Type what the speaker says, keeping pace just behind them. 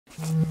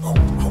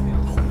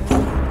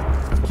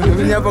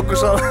Меня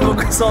покусал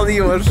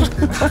еж.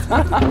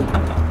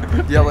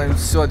 Делаем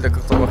все для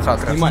крутого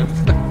кадра.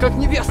 Как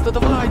невеста,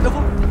 давай,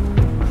 давай.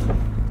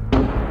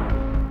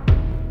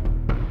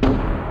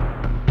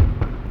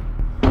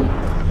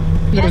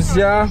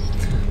 Друзья,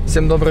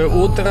 всем доброе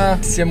утро,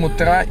 7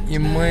 утра, и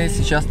мы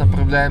сейчас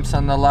направляемся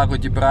на Lago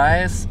di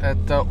Braies.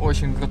 Это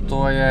очень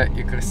крутое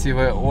и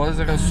красивое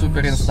озеро,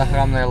 супер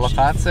инстаграмная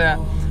локация,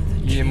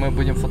 и мы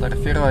будем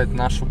фотографировать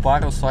нашу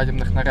пару в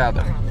свадебных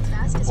нарядах.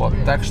 Вот,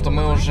 так что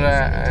мы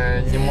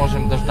уже не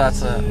можем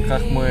дождаться,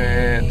 как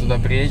мы туда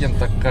приедем,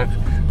 так как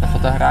на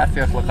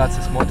фотографиях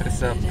локация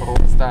смотрится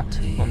просто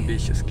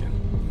бомбически.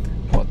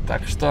 Вот,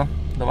 так что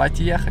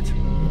давайте ехать.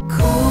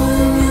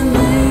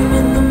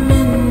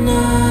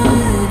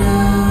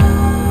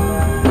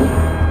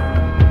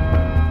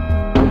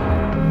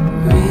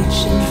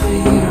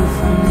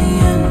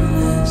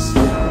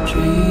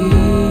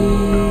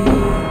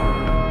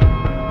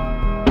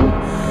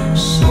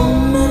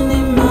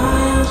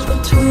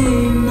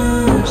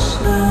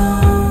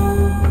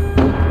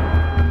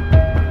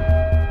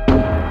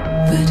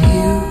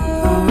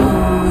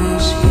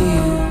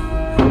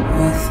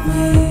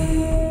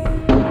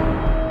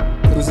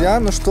 Друзья,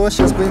 ну что,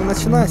 сейчас будем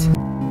начинать.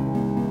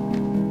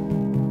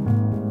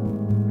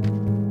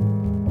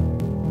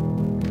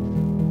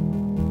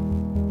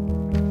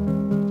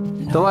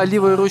 Давай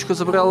лівою ручку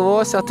забрал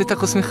волосся, а ти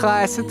так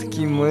усміхаєшся,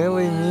 такий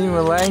милий, мій,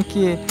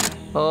 миленький.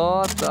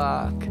 О,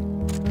 так.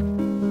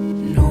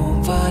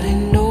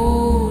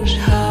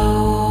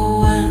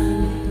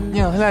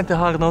 Ні, гляньте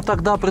гарно,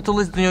 отак, да,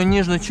 притулись до нього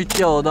ніжно,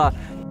 чуттєво, да.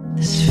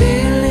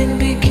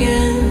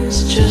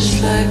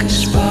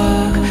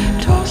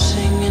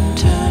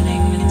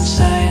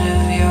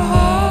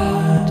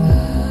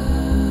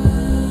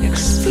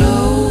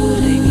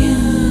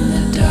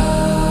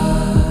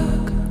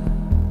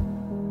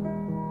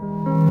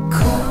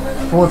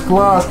 Вот,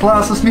 класс,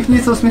 класс,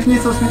 усмехниться,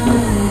 усмехниться, усмехниться.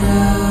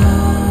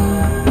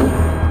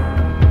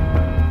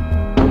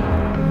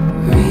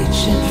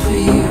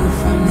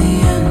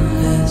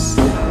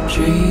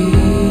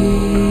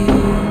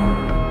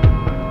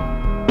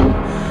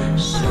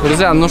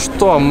 Друзья, ну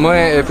что,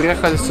 мы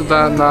приехали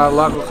сюда на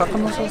Лагу, как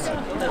он называется?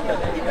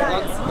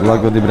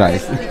 Lago di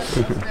Braies.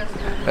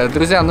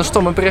 Друзья, ну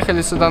что, мы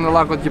приехали сюда на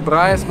Lago di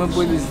Braies, мы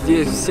были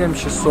здесь в 7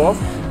 часов,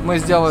 мы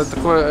сделали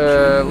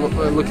такой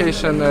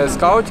локейшн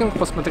скаутинг,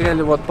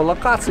 посмотрели вот по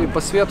локации,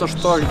 по свету,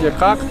 что, где,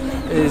 как,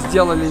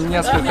 сделали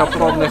несколько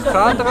пробных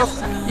кадров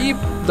и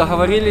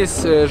договорились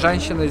с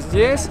женщиной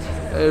здесь,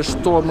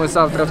 что мы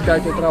завтра в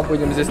 5 утра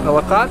будем здесь на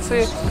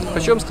локации.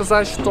 Хочу вам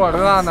сказать, что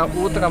рано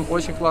утром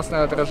очень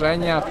классное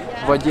отражение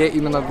в воде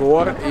именно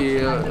гор,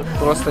 и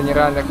просто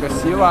нереально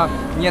красиво.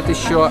 Нет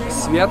еще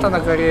света на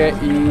горе,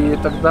 и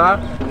тогда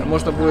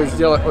можно будет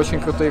сделать очень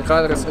крутые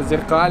кадры с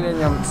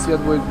отзеркалением, свет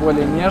будет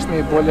более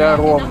нежный, более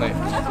ровный.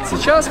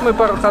 Сейчас мы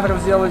пару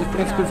кадров сделали, в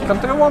принципе, в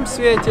контровом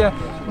свете,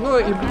 ну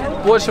и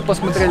больше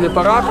посмотрели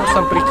по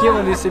ракурсам,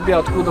 прикинули себе,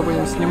 откуда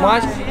будем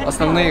снимать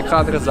основные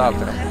кадры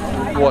завтра.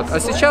 Вот. А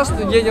сейчас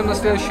едем на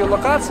следующую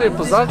локацию,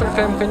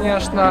 позавтракаем,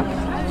 конечно,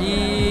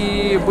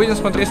 и будем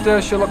смотреть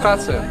следующую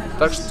локацию.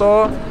 Так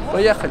что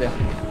поехали!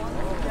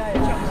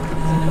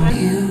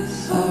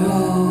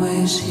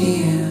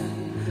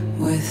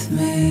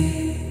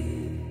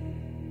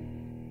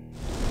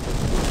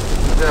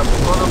 Да,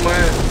 походу мы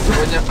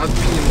сегодня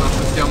отменим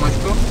нашу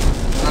съемочку,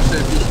 нашей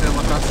отличной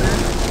локации.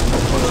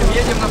 В общем,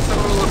 едем на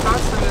вторую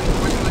локацию,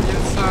 будем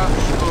надеяться,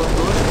 что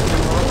дождь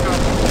немножко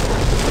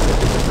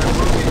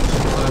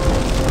уменьшится.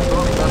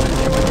 Дождь даже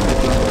не будет.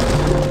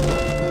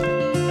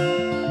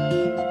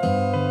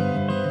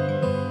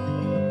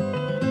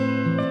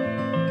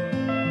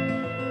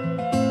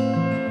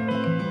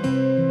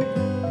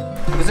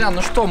 Друзья,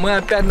 ну что, мы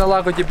опять на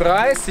Lago di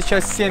Braies,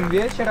 сейчас 7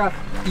 вечера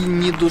и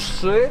ни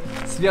души,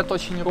 свет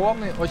очень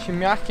ровный, очень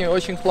мягкий,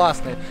 очень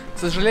классный. К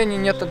сожалению,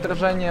 нет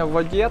отражения в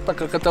воде, так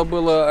как это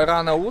было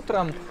рано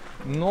утром,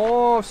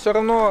 но все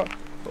равно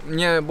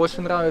мне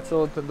больше нравится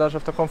вот даже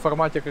в таком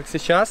формате, как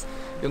сейчас.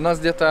 И у нас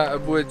где-то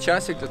будет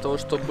часик для того,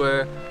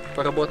 чтобы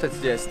поработать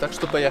здесь, так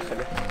что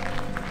поехали.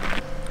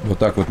 Вот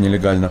так вот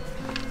нелегально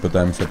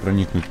пытаемся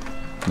проникнуть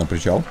на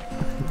причал.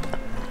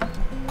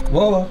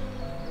 Вова!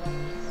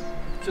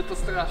 Что-то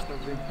страшно,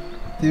 блин.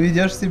 Ты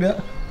ведешь себя?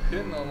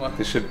 Хреново.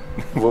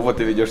 Вова,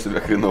 ты ведешь себя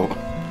хреново.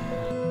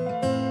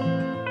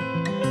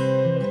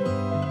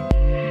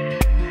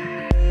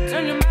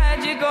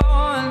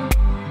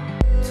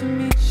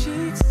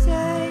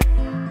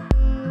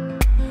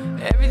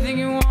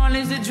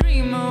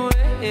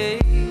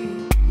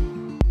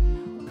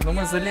 Ну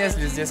мы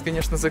залезли, здесь,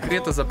 конечно,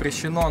 закрыто,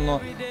 запрещено,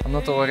 но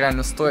оно того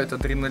реально стоит,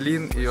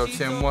 адреналин и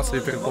вообще эмоции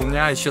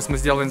переполняют. Сейчас мы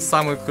сделаем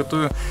самую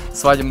крутую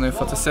свадебную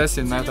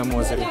фотосессию на этом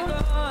озере.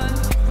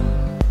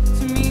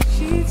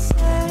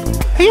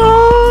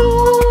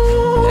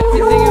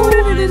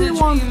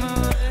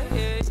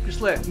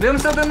 Пішли,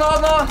 дивимося один на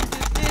одного.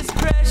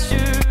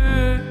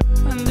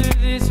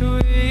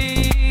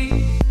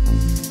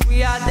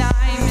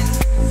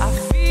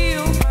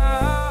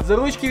 За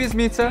ручки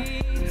візьміться.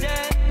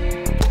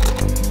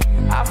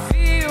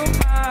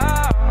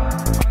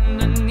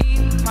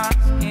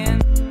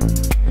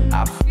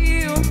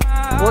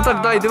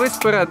 Да, і дивись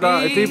вперед,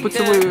 да, і ти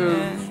поцілуй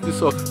в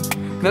вісок.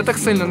 Не так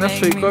сильно, не в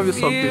шийку, а в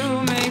вісок більше.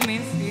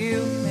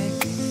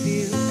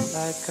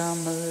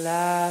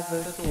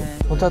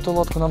 Вот эту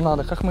лодку нам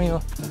надо, как мы ее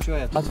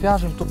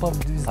отвяжем тупо в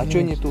две. А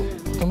что не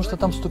тут? Потому что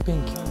там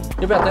ступеньки.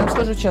 Ребята, я вам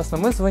скажу честно,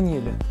 мы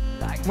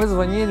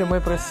звонили,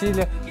 мы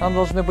просили, нам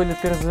должны были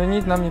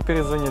перезвонить, нам не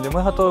перезвонили,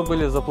 мы готовы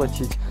были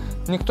заплатить.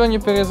 Никто не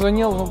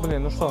перезвонил, ну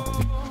блин, ну что?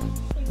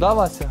 Да,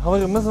 Вася?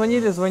 Говорю, мы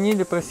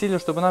звонили, просили,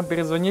 чтобы нам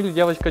перезвонили,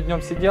 девочка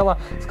днем сидела,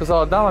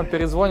 сказала, да, вам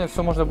перезвонят,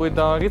 все можно будет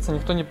договориться,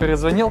 никто не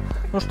перезвонил,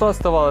 ну что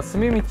оставалось,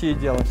 самим идти и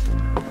делать.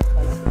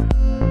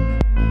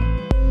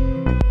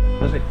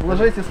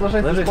 Ложитесь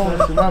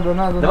полностью, надо.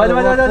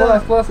 Давай.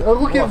 Класс.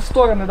 Руки в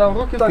стороны, да,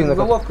 руки так,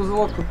 за лодку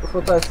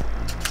хватайся.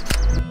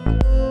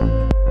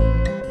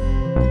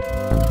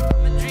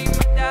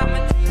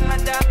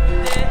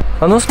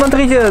 А ну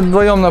смотрите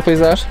вдвоем на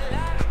пейзаж.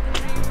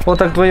 Вот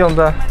так вдвоем,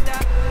 да.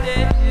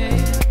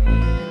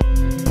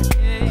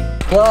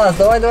 Класс,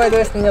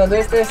 давай с меня,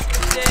 давай.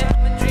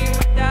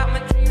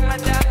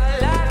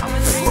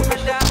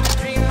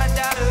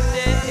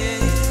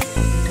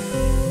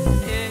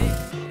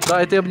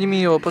 Да, и ты обними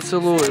его,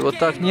 поцелуй. Вот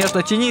так,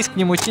 нежно. Тянись к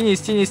нему,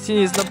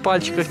 тянись, на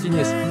пальчиках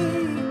тянись.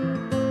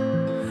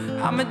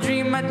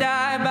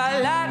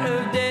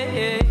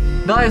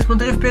 Да, и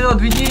смотри вперед,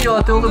 веди ее,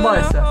 а ты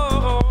улыбайся.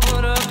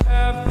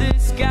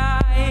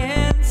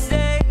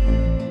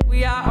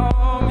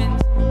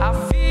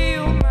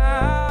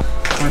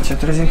 Давайте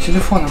отразим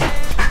телефоном,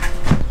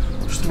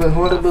 чтобы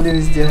горы были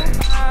везде.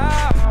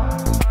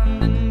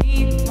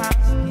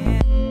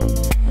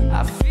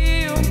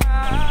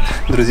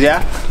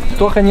 Друзья,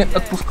 только не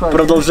отпускай.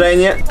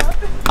 Продолжение,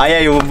 а я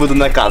его буду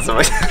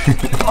наказывать.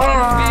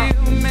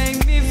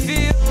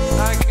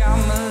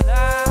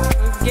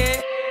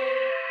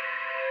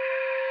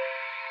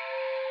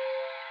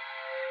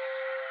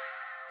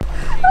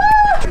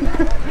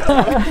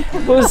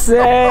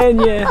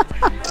 Пусене!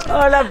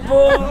 Оля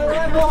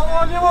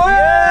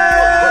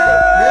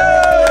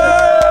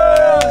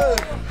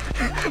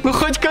Ну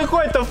хоть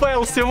какой-то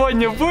файл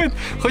сегодня будет,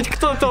 хоть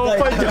кто-то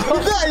упадет.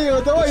 Дай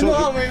его, давай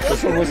мамой.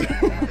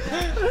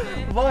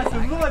 Вася,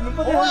 ну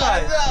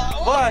подавай.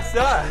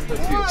 Вася!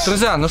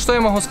 Друзья, ну что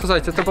я могу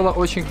сказать, это было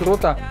очень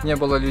круто, не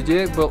было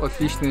людей, был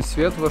отличный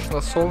свет,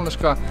 вышло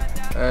солнышко.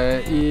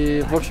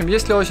 И, в общем,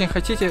 если очень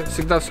хотите,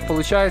 всегда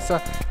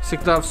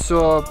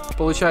все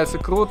получается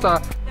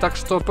круто. Так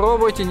что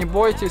пробуйте, не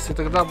бойтесь, и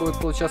тогда будут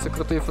получаться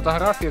крутые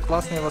фотографии,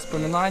 классные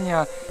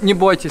воспоминания. Не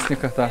бойтесь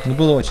никогда. Ну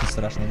было очень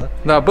страшно, да?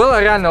 Да,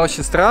 было реально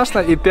очень страшно,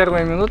 и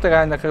первые минуты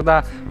реально,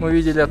 когда мы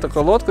видели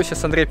такую лодку,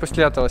 сейчас Андрей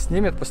после этого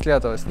снимет,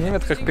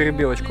 как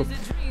перебилочку.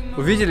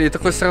 Увидели, и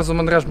такой сразу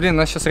мандраж, блин,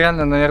 нас сейчас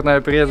реально, наверное,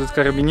 приедут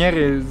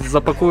карабинеры,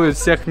 запакуют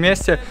всех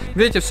вместе.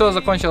 Видите, все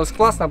закончилось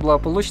классно,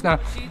 благополучно,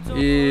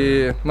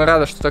 и мы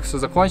рады, что так все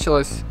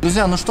закончилось.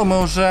 Друзья, ну что,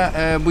 мы уже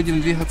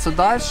будем двигаться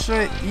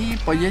дальше, и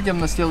поедем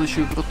на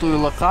следующую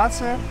крутую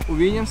локацию.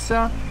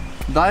 Увидимся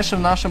дальше в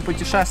нашем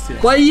путешествии.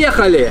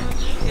 Поехали!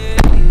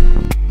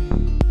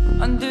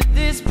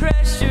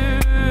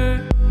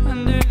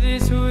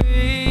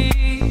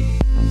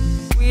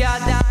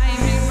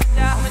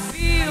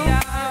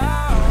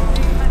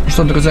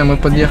 Что, друзья, мы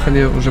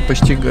подъехали уже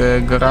почти к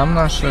горам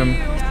нашим,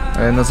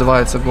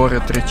 называется горы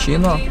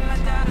Тречино,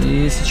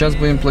 и сейчас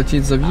будем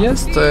платить за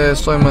въезд,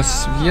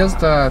 стоимость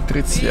въезда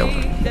 30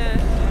 евро.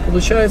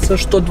 Получается,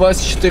 что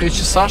 24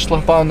 часа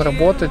шлагбаум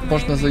работает,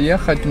 можно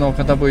заехать, но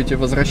когда будете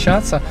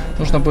возвращаться,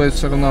 нужно будет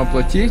все равно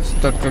оплатить,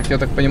 так как, я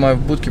так понимаю,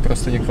 в будке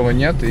просто никого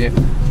нет, и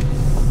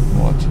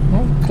вот.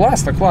 Ну,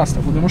 классно,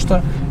 потому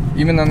что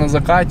именно на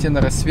закате,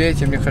 на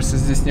рассвете, мне кажется,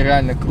 здесь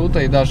нереально круто.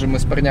 И даже мы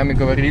с парнями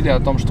говорили о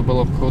том, что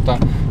было бы круто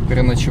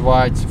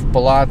переночевать в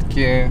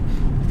палатке,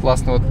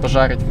 классно вот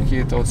пожарить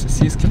какие-то вот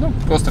сосиски. Ну,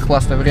 просто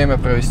классное время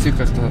провести,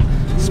 как-то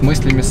с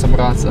мыслями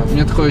собраться.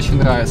 Мне такое очень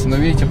нравится. Но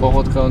видите,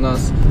 погодка у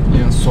нас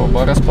не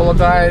особо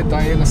располагает,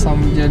 а и на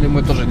самом деле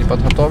мы тоже не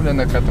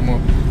подготовлены к этому,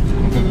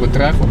 ну, как бы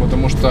треку,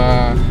 потому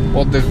что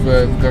отдых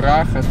в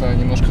горах — это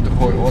немножко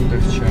другой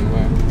отдых,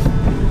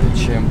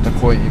 чем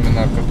такой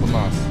именно как у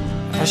нас.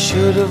 I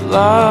should have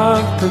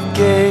locked the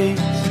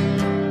gates.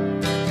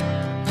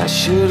 I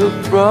should have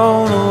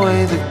thrown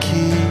away the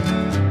key.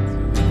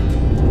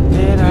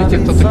 Видите,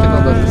 кто-то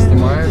кино даже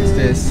снимает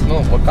здесь.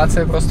 Ну,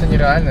 локация просто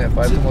нереальная,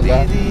 поэтому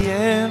да.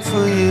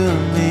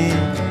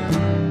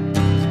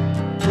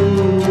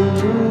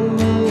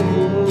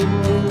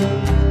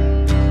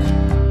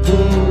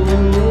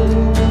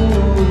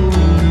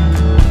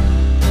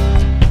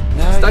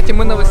 Кстати,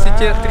 мы на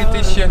высоте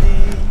 3000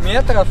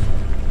 метров.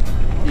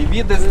 И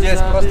виды здесь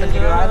просто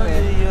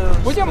нереальные.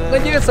 Будем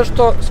надеяться,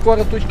 что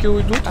скоро тучки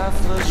уйдут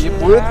и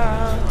будет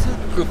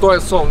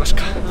крутое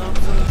солнышко.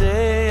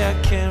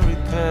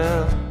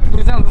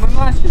 Друзья, ну мы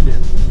начали.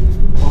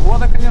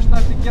 Погода, конечно,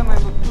 офигенная,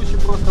 но тучи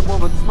просто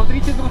бомба.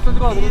 Смотрите друг на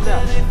друга, друзья.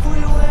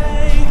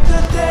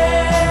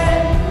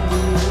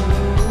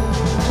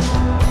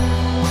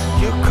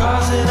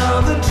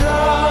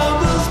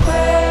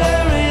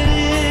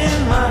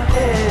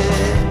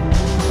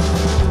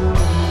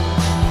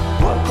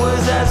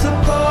 Was I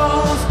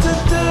supposed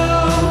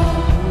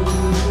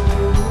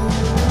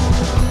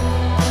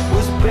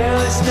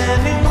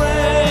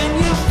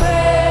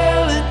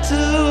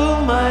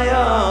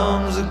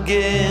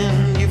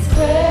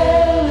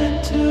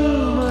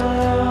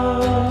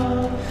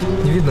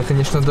видно,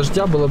 конечно,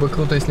 дождя. Было бы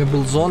круто, если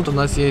был зонт. У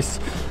нас есть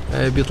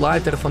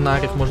битлайтер,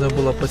 фонарик, можно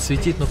было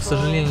подсветить, но, к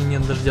сожалению,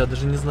 нет дождя.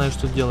 Даже не знаю,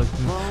 что делать.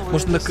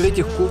 Может, накрыть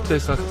их курткой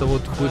как-то,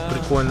 вот будет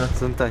прикольно.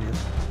 Зонта нет.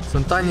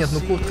 Зонта нет, ну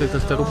курткой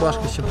как-то,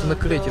 рубашкой, с чем-то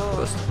накрыть их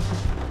просто.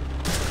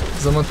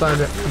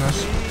 Замотали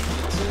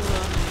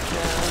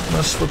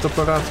наш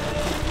фотоаппарат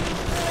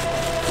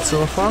в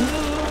целлофан,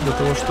 для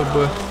того,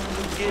 чтобы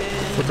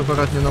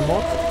фотоаппарат не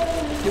намок.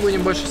 И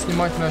будем больше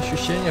снимать на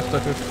ощущениях,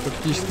 так как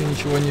практически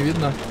ничего не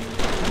видно.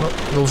 Но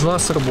должна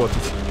сработать.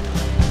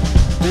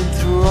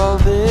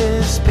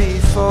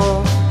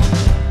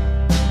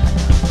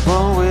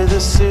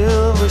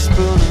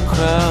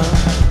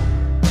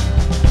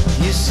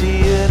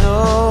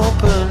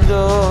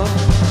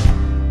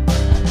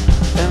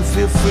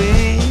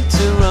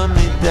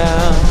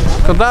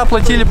 Когда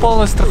оплатили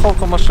полную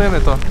страховку машины,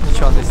 то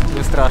ничего,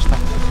 не страшно.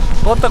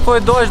 Вот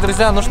такой дождь,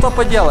 друзья, ну что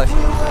поделать?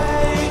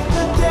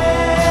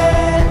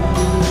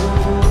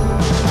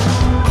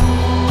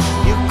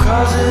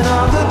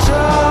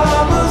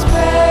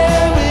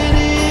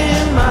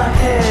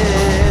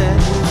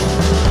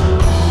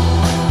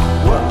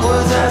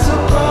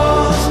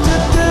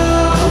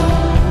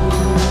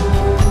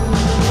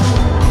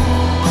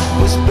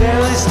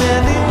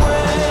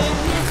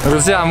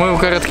 Друзья, мы в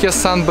городке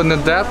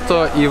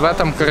Сан-Бенедетто, и в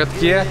этом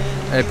городке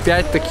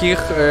 5 таких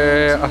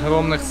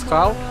огромных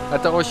скал.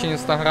 Это очень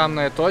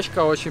инстаграмная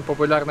точка, очень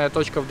популярная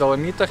точка в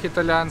Доломитах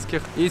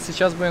итальянских. И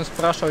сейчас будем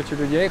спрашивать у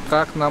людей,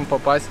 как нам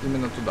попасть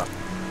именно туда.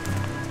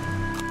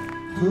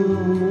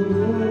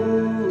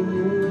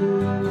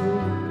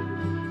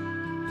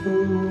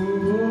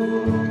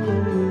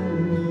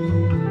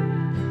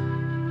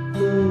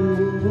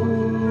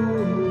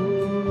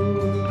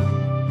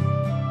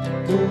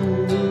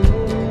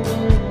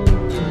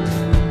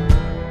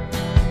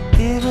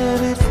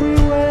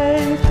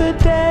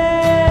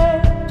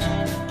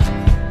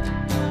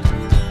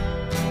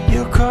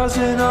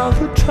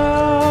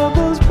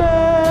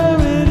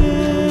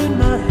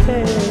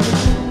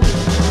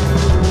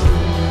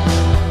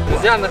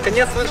 Друзья,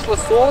 наконец вышло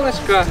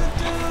солнышко,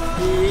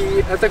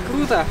 и это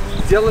круто.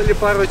 Сделали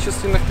пару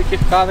чувственных таких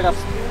кадров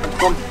в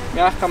таком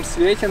мягком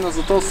свете, но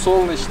зато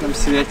солнечном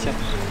свете.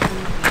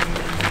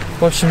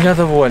 В общем, я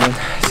доволен.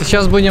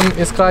 Сейчас будем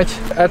искать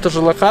эту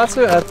же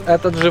локацию,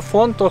 этот же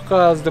фон,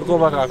 только с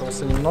другого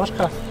ракурса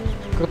немножко.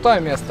 Крутое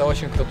место,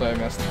 очень крутое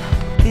место.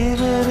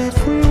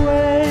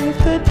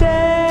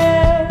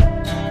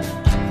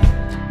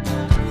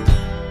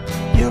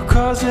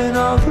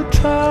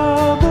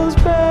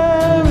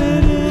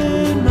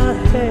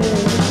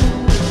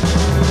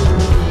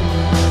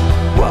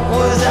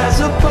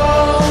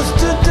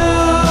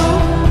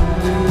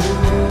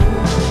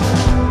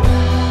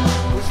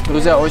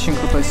 Друзья, очень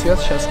крутой свет.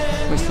 Сейчас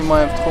мы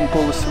снимаем в таком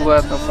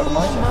полусилуэтном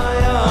формате.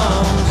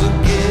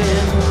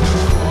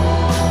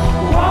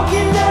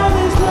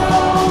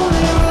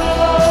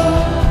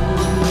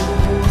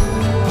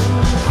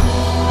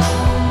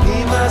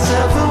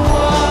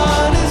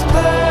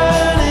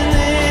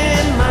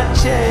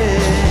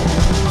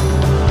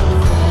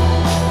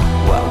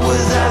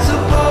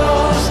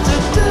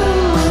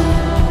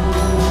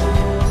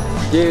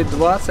 В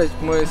 9:20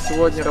 мы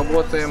сегодня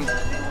работаем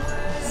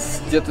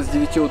где-то с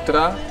 9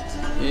 утра.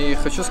 И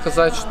хочу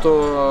сказать,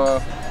 что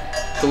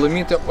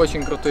Доломиты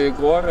очень крутые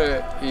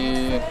горы.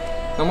 И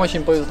нам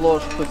очень повезло,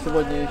 что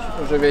сегодня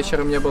уже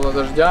вечером не было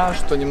дождя,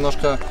 что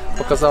немножко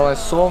показалось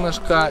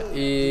солнышко.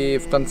 И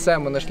в конце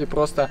мы нашли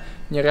просто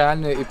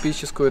нереальную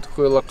эпическую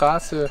такую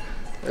локацию.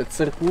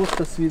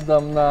 Церквушка с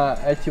видом на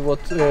эти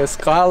вот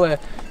скалы.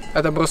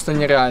 Это просто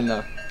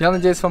нереально. Я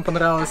надеюсь, вам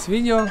понравилось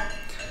видео.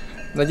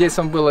 Надеюсь,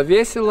 вам было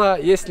весело.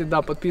 Если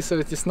да,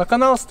 подписывайтесь на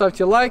канал,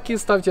 ставьте лайки,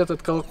 ставьте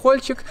этот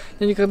колокольчик.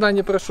 Я никогда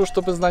не прошу,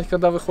 чтобы знать,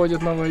 когда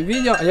выходят новые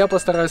видео, а я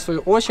постараюсь в свою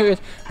очередь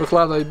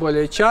выкладывать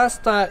более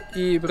часто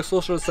и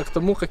прислушиваться к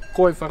тому,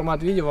 какой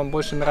формат видео вам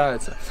больше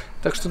нравится.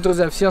 Так что,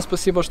 друзья, всем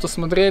спасибо, что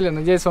смотрели.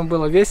 Надеюсь, вам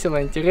было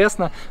весело,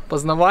 интересно,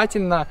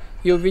 познавательно.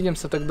 И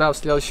увидимся тогда в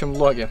следующем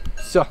влоге.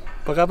 Все,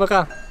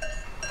 пока-пока!